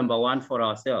the goal number one for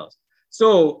ourselves.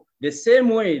 So the same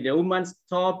way the woman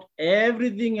stopped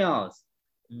everything else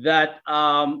that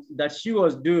she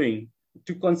was doing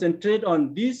to concentrate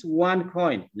on this one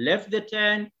coin, left the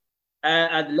 10,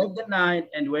 left the 9,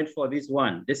 and went for this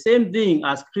one. The same thing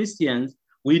as Christians,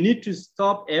 we need to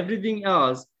stop everything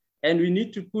else, and we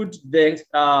need to put the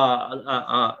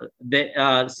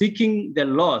seeking the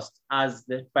lost as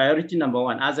the priority number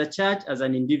one, as a church, as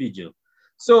an individual.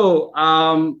 So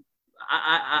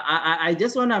I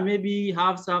just want to maybe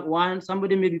have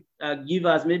somebody maybe give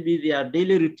us maybe their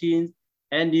daily routines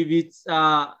And if it's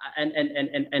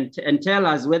and tell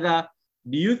us whether,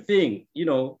 do you think, you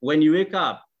know, when you wake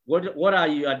up, what are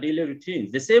your daily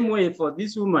routines? The same way for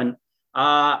this woman,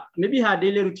 maybe her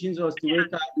daily routines was to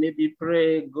wake up, maybe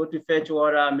pray, go to fetch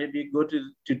water, maybe go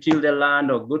to till the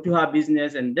land, or go to her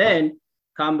business and then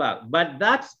come back. But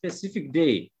that specific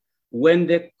day, when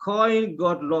the coin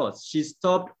got lost, she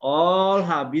stopped all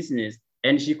her business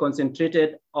and she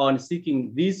concentrated on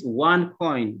seeking this one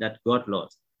coin that got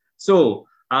lost. So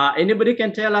anybody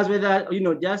can tell us whether, you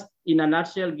know, just in a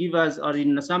nutshell, give us, or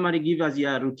in a summary, give us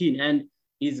your routine. And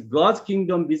is God's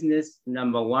kingdom business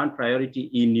number one priority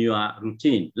in your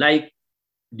routine? Like,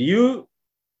 do you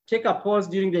take a pause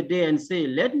during the day and say,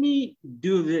 let me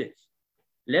do this.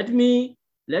 Let me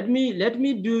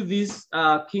do this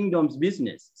kingdom's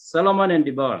business. Solomon and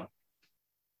Deborah.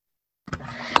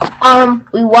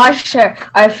 We wash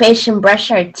our face and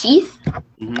brush our teeth.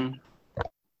 Mm-hmm.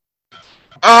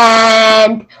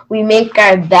 And we make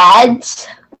our beds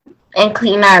and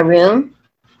clean our room.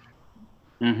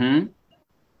 Mm-hmm.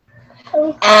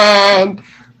 And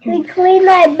we clean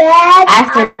our bed.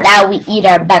 After that, we eat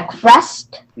our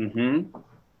breakfast. Mm-hmm.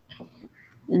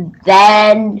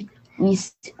 Then we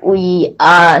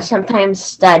sometimes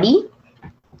study,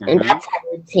 and that's our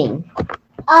routine.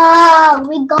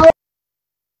 We go.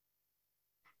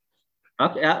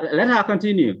 Okay, let her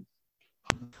continue.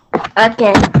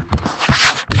 Okay.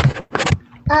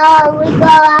 We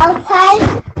go outside.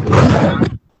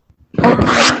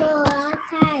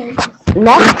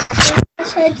 Next.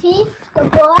 Brush our teeth. The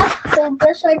boy, we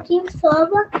brush our teeth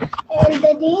over, and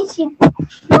the day she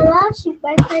brush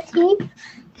her teeth.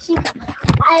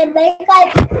 I make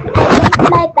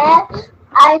my bed.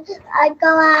 I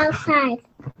go outside.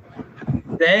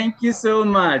 Thank you so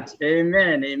much.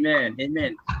 Amen. Amen.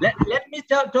 Amen. Let me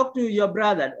talk to your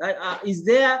brother. Is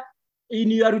there,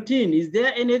 in your routine, is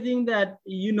there anything that,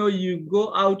 you know, you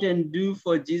go out and do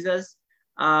for Jesus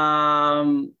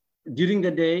during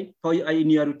the day in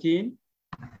your routine?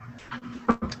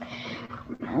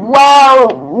 Well,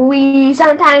 we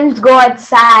sometimes go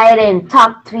outside and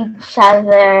talk to each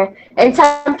other, and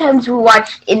sometimes we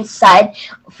watch inside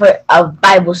of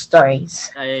Bible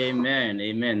stories. Amen.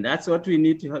 Amen. That's what we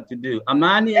need to have to do.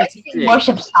 Amani and CJ.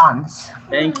 Worship songs.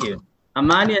 Thank you.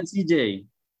 Amani and CJ.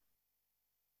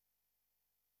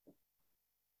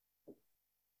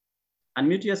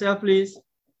 Unmute yourself, please.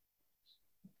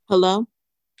 Hello?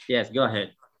 Yes, go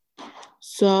ahead.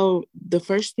 So the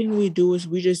first thing we do is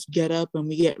we just get up and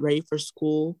we get ready for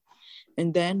school.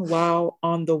 And then while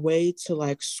on the way to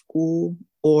like school,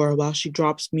 or while she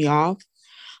drops me off,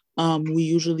 we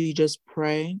usually just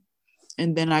pray.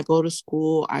 And then I go to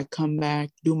school, I come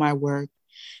back, do my work.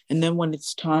 And then when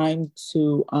it's time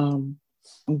to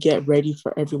get ready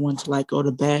for everyone to like go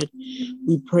to bed,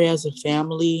 we pray as a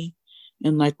family,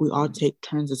 and like we all take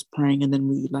turns as praying, and then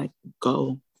we like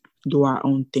go do our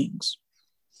own things.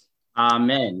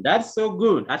 Amen. That's so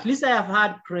good. At least I have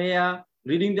had prayer,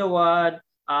 reading the word,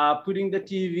 putting the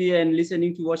TV and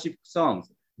listening to worship songs.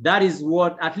 That is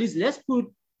what, at least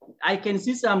I can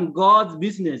see some God's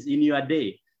business in your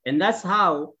day. And that's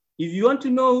how, if you want to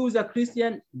know who's a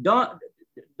Christian, don't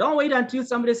wait until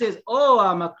somebody says, oh,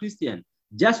 I'm a Christian.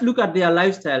 Just look at their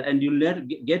lifestyle and you'll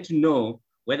get to know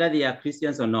whether they are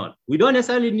Christians or not. We don't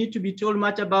necessarily need to be told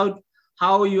much about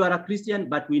how you are a Christian,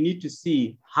 but we need to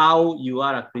see how you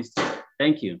are a Christian.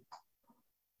 Thank you.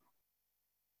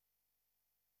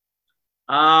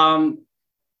 Kaela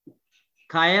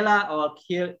or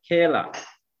Kayla?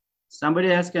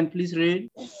 Somebody else can please read.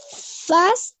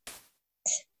 First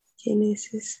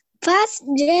Genesis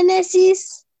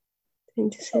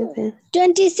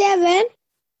 27.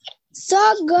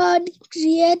 So God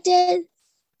created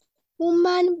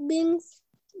human beings,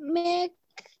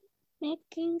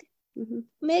 making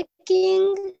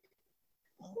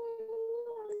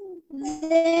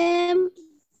them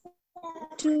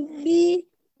to be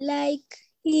like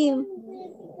him,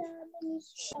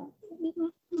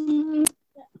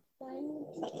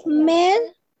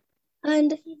 male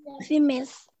and female.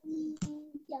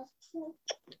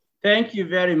 Thank you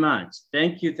very much.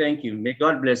 Thank you. Thank you. May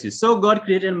God bless you. So God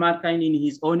created mankind in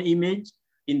his own image.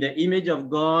 In the image of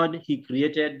God, he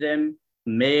created them,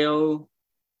 male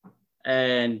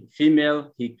and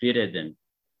female, he created them.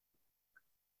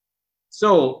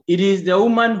 So it is the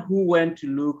woman who went to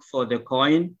look for the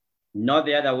coin, not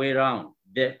the other way around.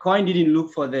 The coin didn't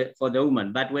look for the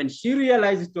woman, but when she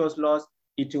realized it was lost,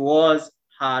 it was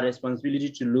her responsibility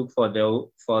to look for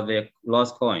the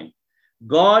lost coin.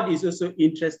 God is also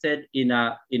interested in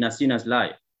a sinner's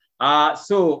life.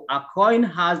 So a coin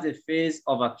has the face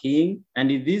of a king, and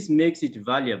this makes it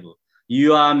valuable.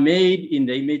 You are made in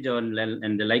the image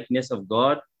and the likeness of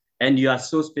God, and you are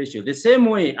so special. The same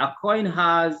way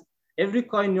every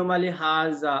coin normally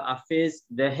has a face.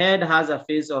 The head has a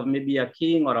face of maybe a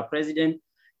king or a president.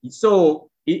 So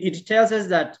it tells us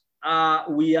that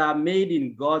we are made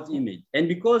in God's image. And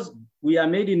because we are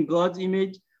made in God's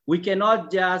image, we cannot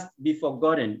just be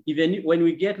forgotten. Even when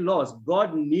we get lost,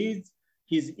 God needs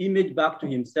his image back to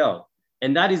himself.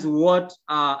 And that is what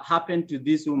happened to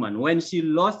this woman. When she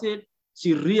lost it,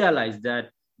 she realized that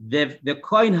the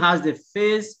coin has the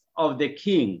face of the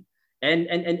king,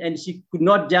 and she could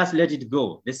not just let it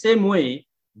go. The same way,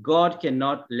 God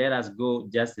cannot let us go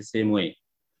just the same way.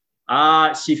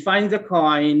 She finds the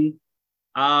coin.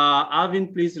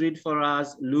 Alvin, please read for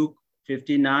us Luke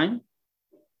 59.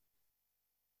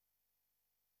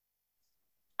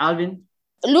 Alvin?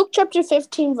 Luke chapter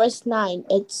 15, verse 9,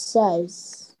 it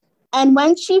says, "And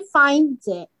when she finds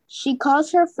it, she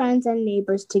calls her friends and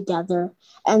neighbors together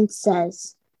and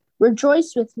says,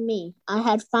 'Rejoice with me, I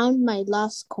had found my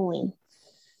lost coin.'"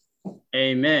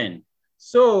 Amen.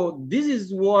 So this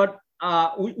is what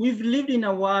we've lived in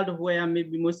a world where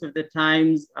maybe most of the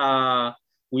times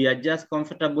we are just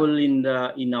comfortable in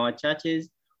our churches,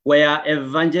 where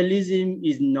evangelism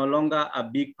is no longer a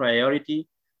big priority.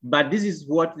 But this is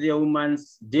what the woman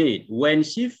did. When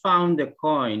she found the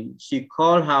coin, she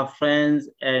called her friends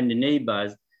and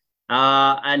neighbors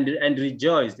and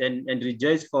rejoiced and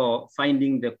rejoiced for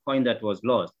finding the coin that was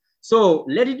lost. So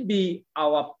let it be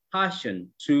our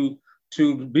passion to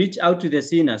reach out to the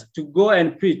sinners, to go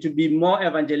and preach, to be more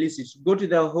evangelistic, to go to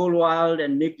the whole world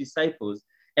and make disciples.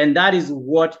 And that is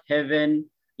what heaven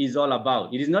is all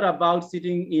about. It is not about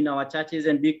sitting in our churches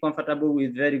and be comfortable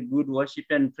with very good worship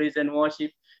and praise and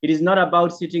worship. It is not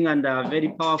about sitting under a very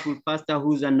powerful pastor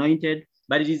who's anointed,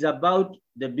 but it is about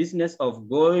the business of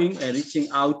going and reaching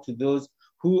out to those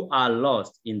who are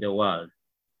lost in the world.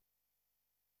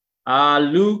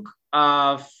 Luke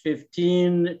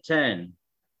 15:10.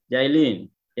 Jailin,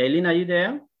 are you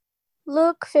there?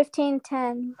 Luke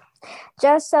 15:10.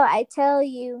 Just so I tell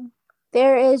you,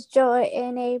 there is joy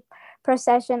in a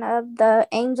procession of the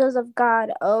angels of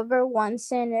God over one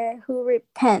sinner who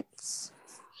repents.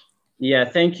 Yeah,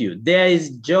 thank you. There is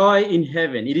joy in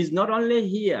heaven. It is not only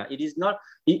here. It is not.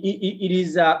 It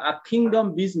is a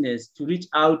kingdom business to reach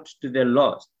out to the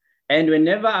lost. And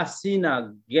whenever a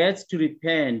sinner gets to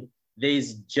repent, there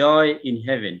is joy in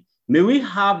heaven. May we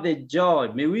have the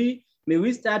joy. May we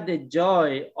start the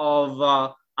joy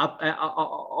of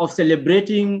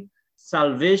celebrating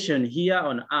salvation here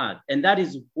on earth. And that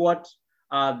is what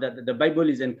the Bible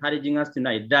is encouraging us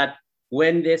tonight, that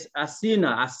when there's a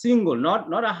sinner, a single, not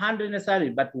 100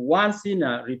 necessarily, but one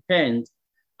sinner repents,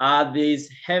 there's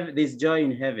joy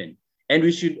in heaven. And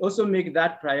we should also make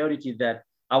that priority, that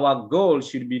our goal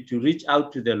should be to reach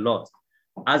out to the lost.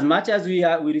 As much as we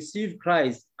receive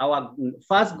Christ, our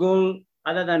first goal,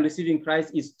 other than receiving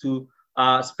Christ, is to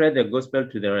spread the gospel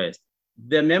to the rest.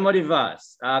 The memory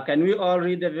verse. Can we all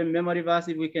read the memory verse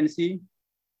if we can see?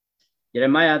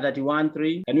 Jeremiah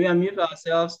 31:3. Can we unmute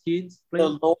ourselves, kids, please?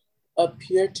 The Lord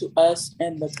appeared to us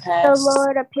in the past. The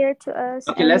Lord appeared to us.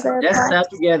 Okay, let's start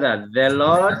together. The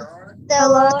Lord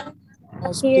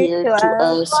appeared to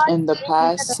us in the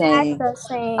past, saying,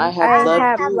 "I have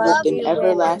loved you with an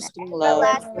everlasting love. I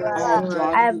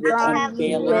have drawn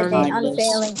you with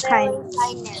unfailing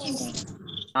kindness."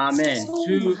 Amen.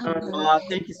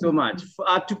 Thank you so much.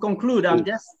 To conclude,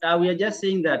 we are just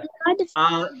saying that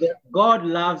God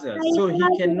loves us, so He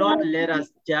cannot let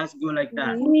us just go like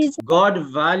that. God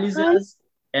values us,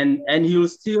 and He will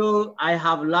still. I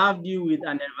have loved you with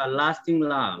an everlasting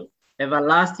love.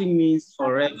 Everlasting means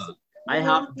forever. I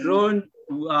have drawn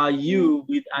you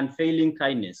with unfailing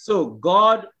kindness. So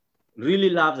God really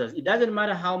loves us. It doesn't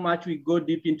matter how much we go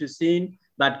deep into sin,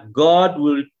 but God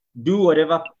will do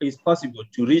whatever is possible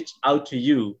to reach out to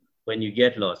you when you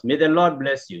get lost. May the Lord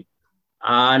bless you.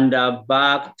 And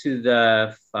back to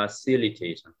the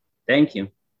facilitator. Thank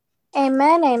you.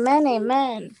 Amen, amen,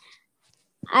 amen.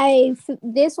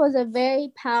 This was a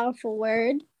very powerful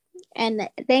word, and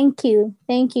thank you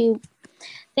again,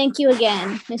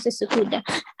 Mrs. Sakuda.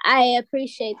 I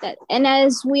appreciate that. And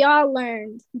as we all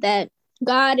learned that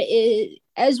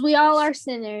as we all are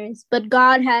sinners, but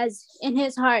God has in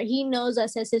his heart, he knows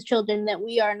us as his children, that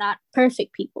we are not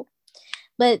perfect people.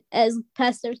 But as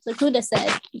Pastor Sakuda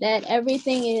said, that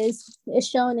everything is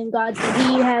shown in God's,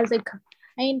 he has a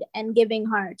kind and giving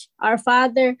heart. Our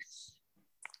Father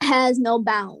has no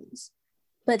bounds.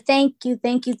 But thank you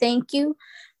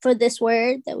for this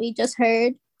word that we just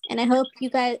heard. And I hope you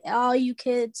guys, all you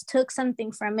kids, took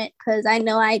something from it, because I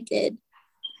know I did.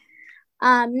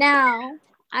 Now,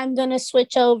 I'm going to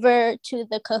switch over to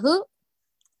the Kahoot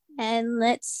and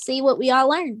let's see what we all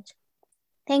learned.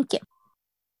 Thank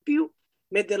you.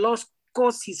 May the Lord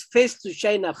cause his face to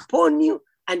shine upon you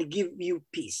and give you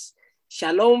peace.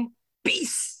 Shalom,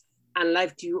 peace, and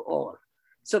life to you all.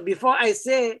 So before I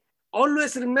say,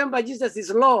 always remember Jesus is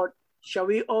Lord, shall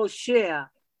we all share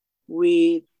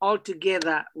with all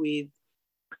together with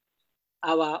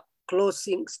our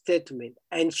closing statement?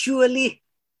 And surely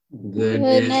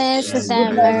goodness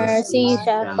and mercy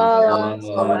shall follow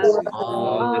us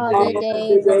all the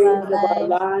days of our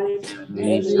life, and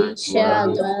we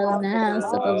shall dwell in the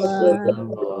house of the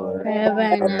Lord forever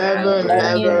and Ever ever. and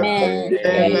ever. Amen.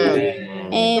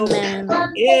 Amen. Amen.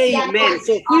 Amen.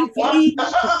 So feel free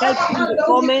to type in the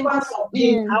comments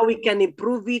Mm. how we can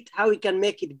improve it, how we can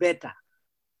make it better.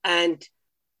 And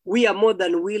we are more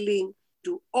than willing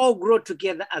to all grow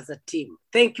together as a team.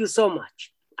 Thank you so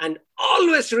much. And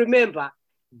always remember,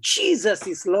 Jesus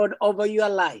is Lord over your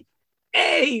life.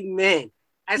 Amen.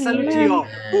 I salute you all.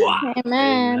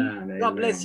 Amen. God bless you.